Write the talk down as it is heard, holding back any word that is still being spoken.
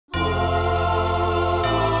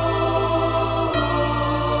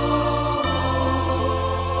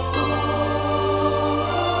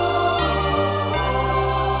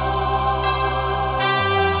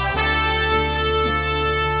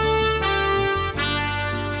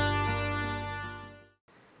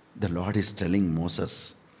the Lord is telling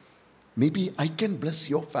Moses, maybe I can bless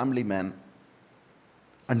your family, man,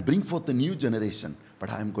 and bring forth a new generation,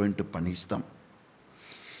 but I am going to punish them.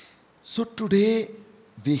 So today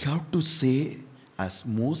we have to say, as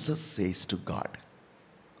Moses says to God.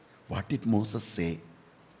 What did Moses say?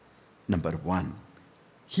 Number one,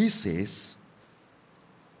 he says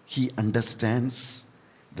he understands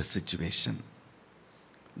the situation.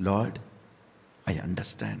 Lord, I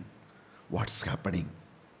understand what's happening.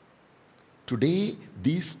 Today,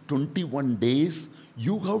 these 21 days,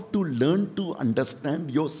 you have to learn to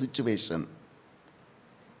understand your situation.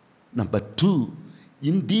 Number two,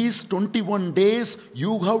 in these 21 days,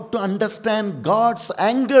 you have to understand God's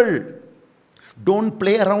anger. Don't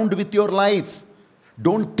play around with your life.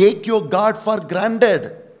 Don't take your God for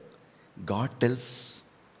granted. God tells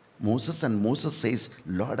Moses, and Moses says,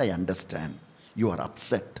 Lord, I understand. You are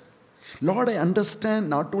upset. Lord, I understand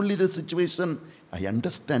not only the situation, I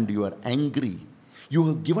understand you are angry. You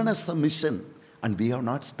have given us a mission, and we are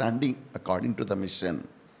not standing according to the mission.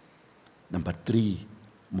 Number three,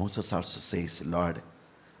 Moses also says, Lord,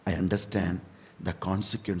 I understand the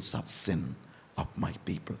consequence of sin of my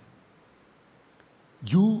people.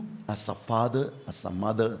 You, as a father, as a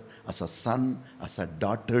mother, as a son, as a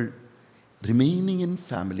daughter, remaining in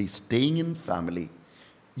family, staying in family,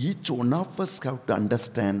 each one of us have to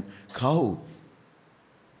understand how,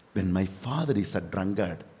 when my father is a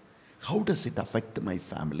drunkard, how does it affect my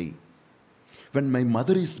family? When my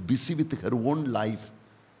mother is busy with her own life,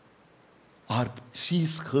 or she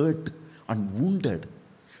is hurt and wounded,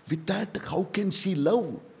 with that, how can she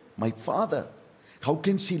love my father? How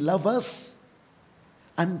can she love us?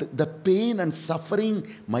 And the pain and suffering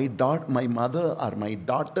my mother or my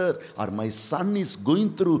daughter or my son is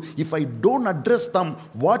going through, if I don't address them,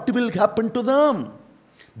 what will happen to them?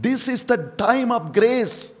 This is the time of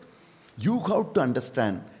grace. You have to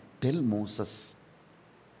understand. Tell Moses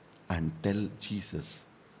and tell Jesus,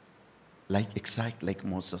 exact like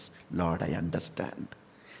Moses, Lord, I understand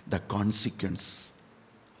the consequence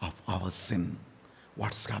of our sin.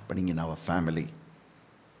 What's happening in our family?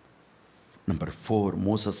 Number four,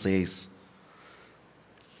 Moses says,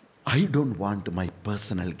 I don't want my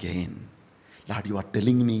personal gain. Lord, you are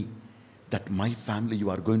telling me that my family you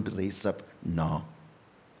are going to raise up. No.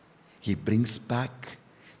 He brings back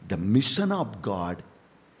the mission of God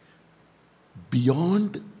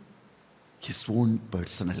beyond his own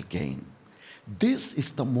personal gain. This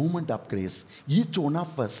is the moment of grace. Each one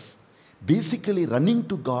of us basically running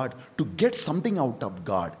to God to get something out of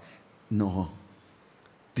God. No.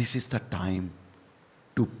 This is the time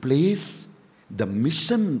to place the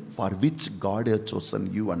mission for which God has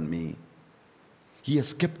chosen you and me. He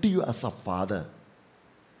has kept you as a father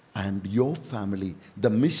and your family. The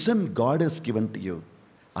mission God has given to you,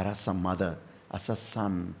 or as a mother, as a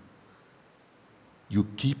son. You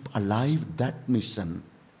keep alive that mission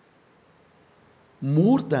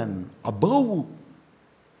more than above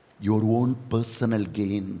your own personal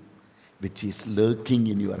gain, which is lurking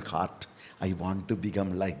in your heart. I want to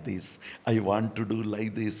become like this. I want to do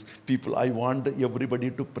like this. People, I want everybody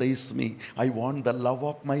to praise me. I want the love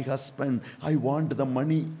of my husband. I want the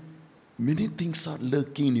money. Many things are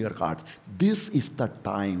lurking in your heart. This is the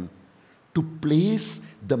time to place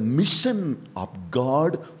the mission of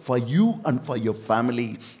God for you and for your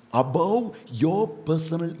family above your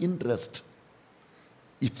personal interest.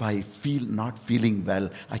 If I feel not feeling well,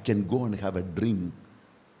 I can go and have a drink.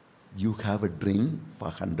 You have a drink for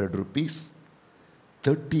 100 rupees.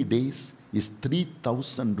 30 days is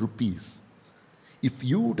 3,000 rupees. If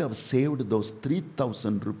you would have saved those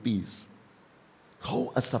 3,000 rupees,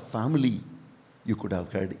 how as a family you could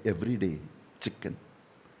have had every day chicken,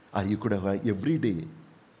 or you could have had every day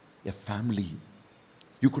a family.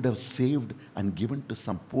 You could have saved and given to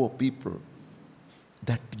some poor people.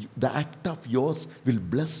 That the act of yours will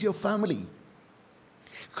bless your family.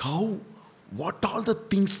 What all the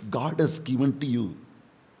things God has given to you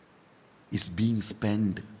is being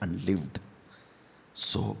spent and lived.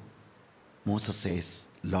 So Moses says,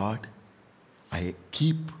 Lord, I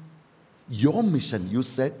keep your mission. You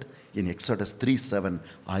said in Exodus 3:7,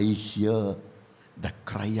 I hear the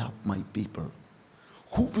cry of my people.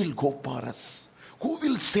 Who will go for us? Who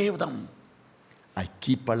will save them? I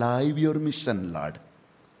keep alive your mission, Lord,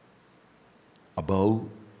 above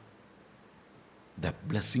the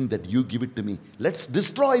blessing that you give it to me. Let's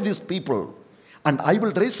destroy these people, and I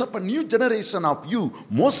will raise up a new generation of you,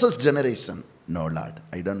 Moses' generation. No, Lord,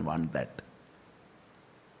 I don't want that.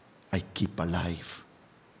 I keep alive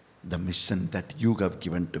the mission that you have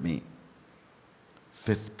given to me.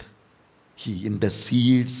 Fifth, he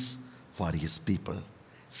intercedes for his people,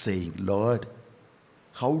 saying, Lord,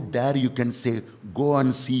 How dare you can say, go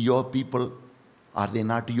and see your people? Are they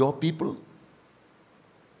not your people?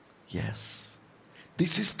 Yes.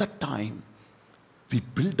 This is the time we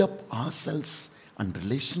build up ourselves and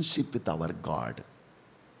relationship with our God.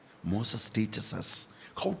 Moses teaches us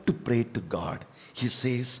how to pray to God. He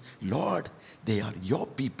says, Lord, they are your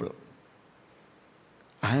people.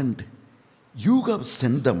 And you have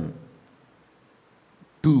sent them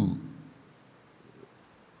to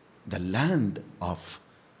the land of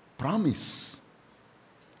promise.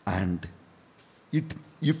 And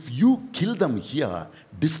if you kill them here,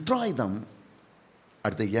 destroy them,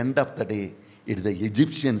 at the end of the day, the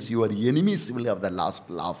Egyptians, your enemies, will have the last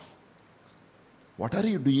laugh. What are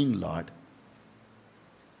you doing, Lord?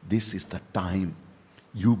 This is the time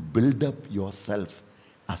you build up yourself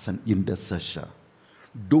as an intercessor.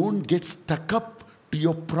 Don't get stuck up to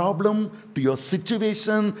your problem, to your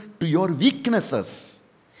situation, to your weaknesses.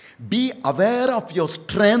 Be aware of your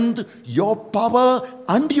strength, your power,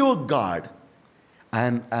 and your God.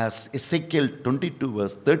 And as Ezekiel 22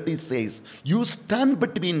 verse 30 says, you stand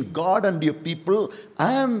between God and your people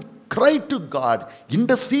and cry to God,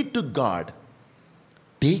 intercede to God.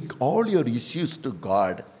 Take all your issues to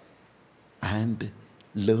God and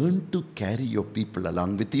learn to carry your people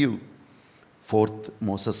along with you. Fourth,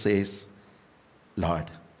 Moses says, Lord,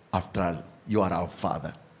 after all, you are our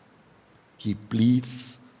Father. He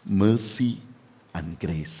pleads mercy and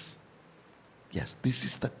grace. Yes, this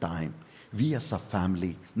is the time. We as a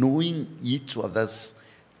family, knowing each other's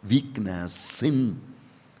weakness, sin,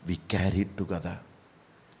 we carry it together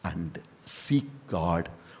and seek God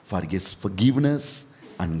for His forgiveness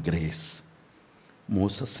and grace.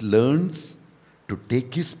 Moses learns to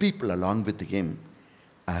take his people along with him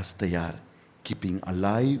as they are keeping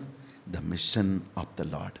alive the mission of the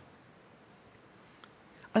Lord.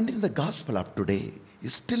 And in the gospel of today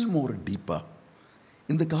is still more deeper.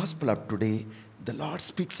 In the gospel of today, the Lord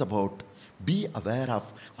speaks about, be aware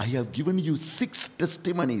of, I have given you 6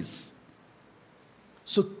 testimonies.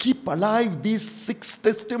 So keep alive these 6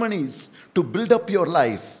 testimonies to build up your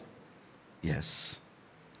life. Yes.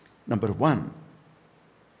 Number 1.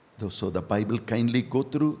 So the Bible kindly go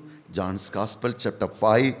through John's Gospel chapter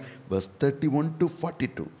 5 verse 31 to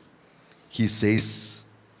 42. He says,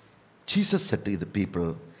 Jesus said to the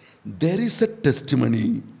people, there is a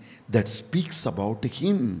testimony that speaks about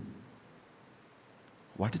him.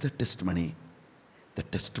 What is the testimony? The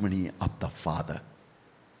testimony of the Father.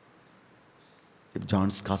 If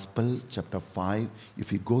John's Gospel chapter 5,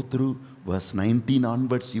 if you go through verse 19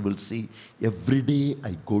 onwards, you will see, every day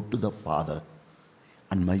I go to the Father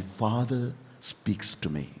and my Father speaks to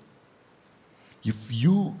me. If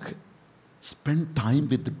you spend time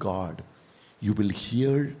with God, you will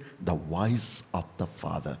hear the voice of the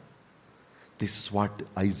Father. This is what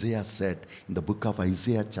Isaiah said in the book of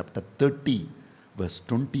Isaiah chapter 30, verse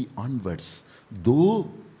 20 onwards.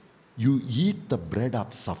 Though you eat the bread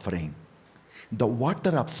of suffering, the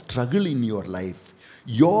water of struggle in your life,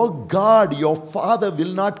 your God, your Father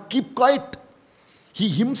will not keep quiet. He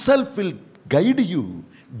Himself will guide you,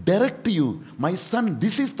 direct you. My son,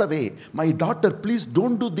 this is the way. My daughter, please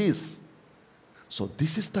don't do this. So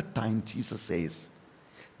this is the time Jesus says,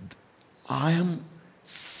 I am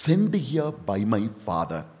sent here by my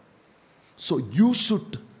Father. So you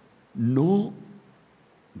should know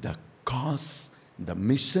the cause, the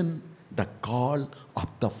mission, the call of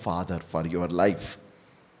the Father for your life.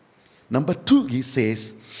 Number 2, he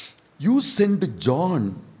says, you send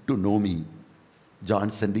John to know me. John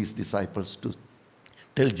sent his disciples to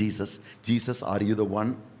tell Jesus, Jesus, are you the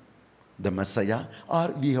one, the Messiah, or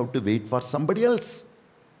we have to wait for somebody else?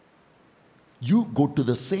 You go to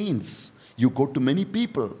the saints. You go to many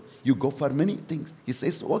people. You go for many things. He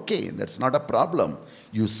says, okay, that's not a problem.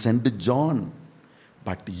 You send John.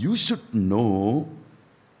 But you should know,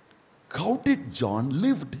 how did John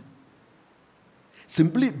lived?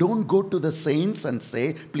 Simply don't go to the saints and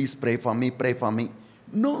say, please pray for me, pray for me.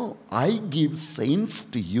 No, I give saints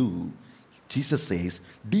to you. Jesus says,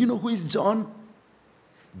 do you know who is John?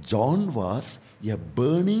 John was a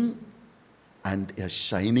burning and a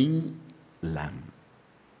shining lamp.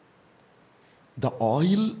 The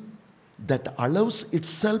oil that allows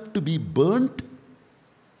itself to be burnt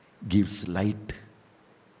gives light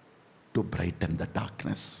to brighten the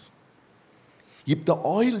darkness. If the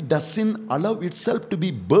oil doesn't allow itself to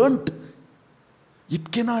be burnt,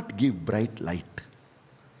 it cannot give bright light.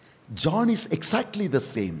 John is exactly the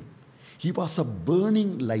same. He was a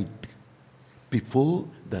burning light before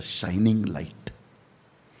the shining light.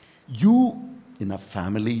 You, in a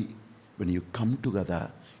family, when you come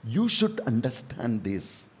together, you should understand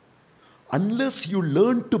this. unless you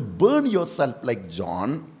learn to burn yourself like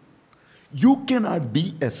John, you cannot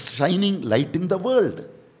be a shining light in the world.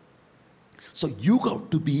 So you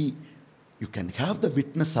can have the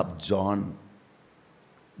witness of John,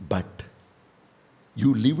 but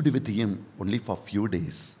you lived with him only for a few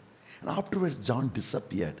days. And afterwards, John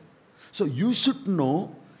disappeared. So you should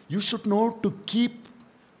know to keep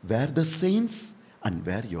where the saints and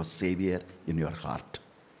where your Savior in your heart.